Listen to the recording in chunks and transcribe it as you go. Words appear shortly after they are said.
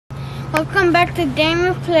Welcome back to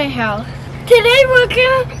Daniel's Playhouse. Today we're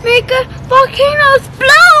gonna make a volcano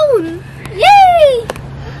explode! Yay!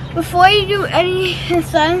 Before you do any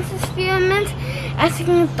science experiments,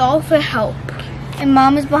 asking a doll for help. And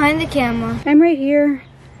Mom is behind the camera. I'm right here.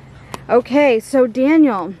 Okay, so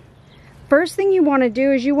Daniel, first thing you want to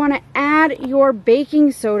do is you want to add your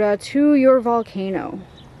baking soda to your volcano.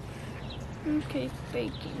 Okay,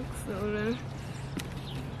 baking soda.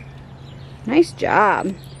 Nice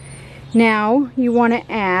job. Now you want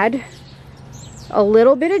to add a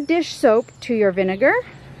little bit of dish soap to your vinegar.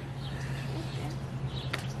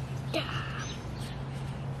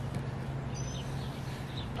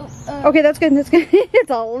 Okay, that's good. That's good.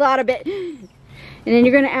 It's a lot of it. And then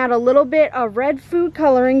you're going to add a little bit of red food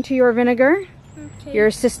coloring to your vinegar. Okay. Your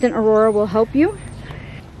assistant Aurora will help you.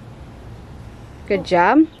 Good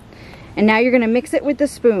job. And now you're going to mix it with the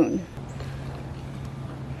spoon.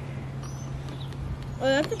 Oh,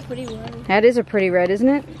 that's a pretty red. That is a pretty red, isn't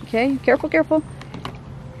it? Okay, careful, careful.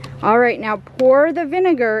 All right, now pour the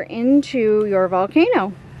vinegar into your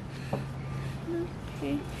volcano.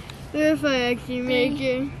 Okay. If I actually make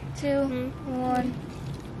it. 2, 1.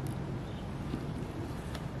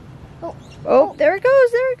 Oh, there it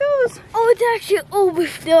goes, there it goes. Oh, it's actually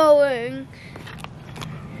overflowing.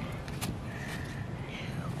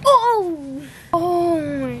 Oh! Oh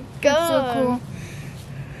my god. That's so cool.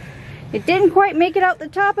 It didn't quite make it out the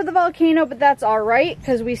top of the volcano, but that's all right,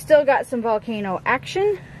 because we still got some volcano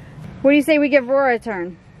action. What do you say we give Aurora a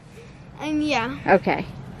turn? Yeah. Okay.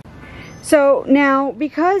 So now,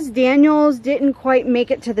 because Daniel's didn't quite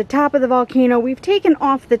make it to the top of the volcano, we've taken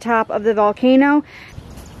off the top of the volcano.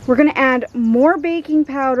 We're going to add more baking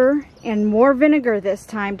powder and more vinegar this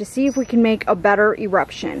time to see if we can make a better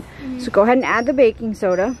eruption. So go ahead and add the baking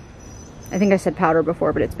soda. I think I said powder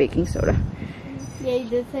before, but it's baking soda. Yeah, you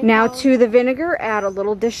did say now powder. To the vinegar, add a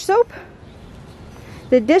little dish soap.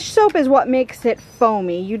 The dish soap is what makes it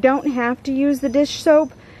foamy. You don't have to use the dish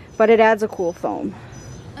soap, but it adds a cool foam.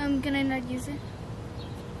 Can I not use it?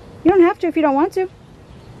 You don't have to if you don't want to.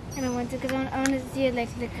 I don't want to because I want to see it like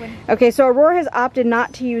liquid. Okay, so Aurora has opted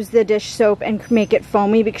not to use the dish soap and make it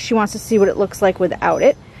foamy because she wants to see what it looks like without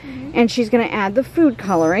it. And she's going to add the food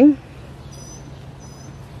coloring.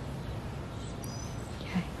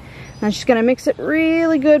 Okay. Now she's going to mix it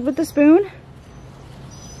really good with the spoon.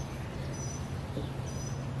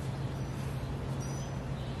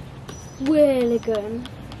 Really good.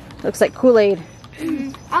 Looks like Kool-Aid.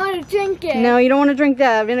 I want to drink it. No, you don't want to drink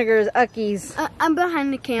that. Vinegar is uckies. I'm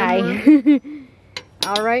behind the camera. Hi.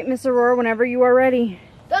 All right, Miss Aurora, whenever you are ready.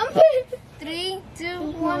 Dump it. 3, 2,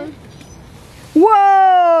 1.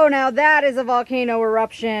 Whoa! Now that is a volcano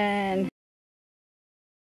eruption.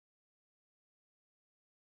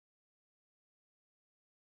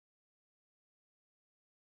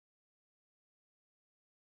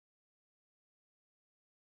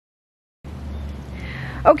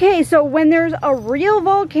 Okay, so when there's a real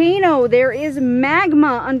volcano, there is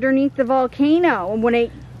magma underneath the volcano. And when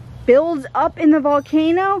it builds up in the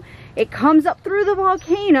volcano, it comes up through the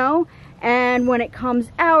volcano. And when it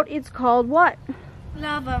comes out, it's called what?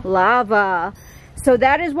 Lava. Lava. So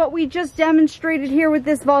that is what we just demonstrated here with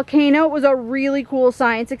this volcano. It was a really cool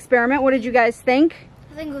science experiment. What did you guys think?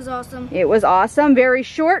 I think it was awesome. It was awesome. Very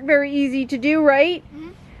short, very easy to do, right?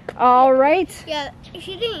 All right. Yeah,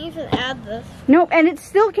 she didn't even add this. Nope, and it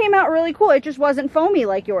still came out really cool. It just wasn't foamy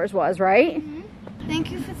like yours was, right?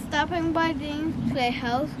 Thank you for stopping by Dane's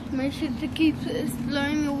Playhouse. Make sure to keep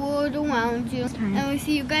exploring the world around you. And we'll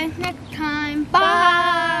see you guys next time.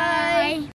 Bye!